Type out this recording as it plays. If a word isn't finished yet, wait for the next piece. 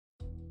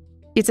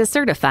It's a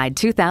certified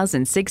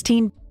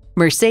 2016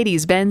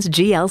 Mercedes-Benz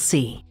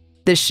GLC.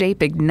 The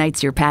shape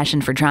ignites your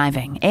passion for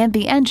driving, and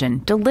the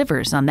engine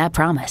delivers on that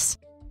promise.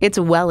 It's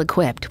well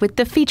equipped with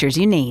the features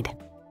you need: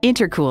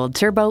 intercooled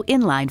turbo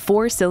inline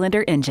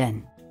 4-cylinder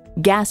engine,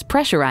 gas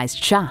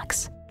pressurized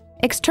shocks,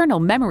 external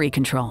memory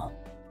control,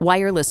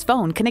 wireless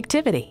phone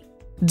connectivity,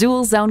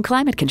 dual zone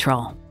climate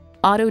control,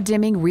 auto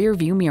dimming rear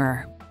view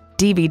mirror,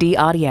 DVD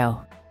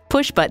audio,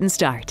 push button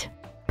start,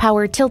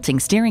 power tilting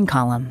steering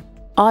column,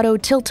 auto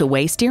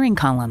tilt-away steering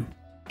column,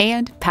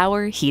 and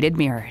power heated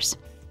mirrors.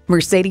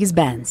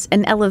 Mercedes-Benz,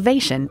 an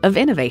elevation of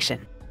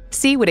innovation.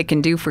 See what it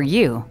can do for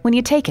you when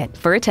you take it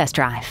for a test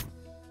drive.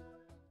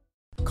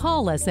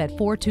 Call us at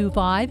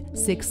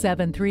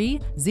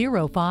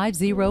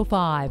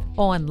 425-673-0505,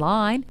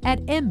 online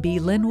at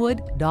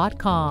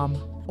mblynnwood.com,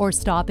 or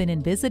stop in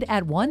and visit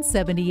at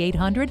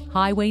 17800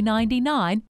 Highway 99,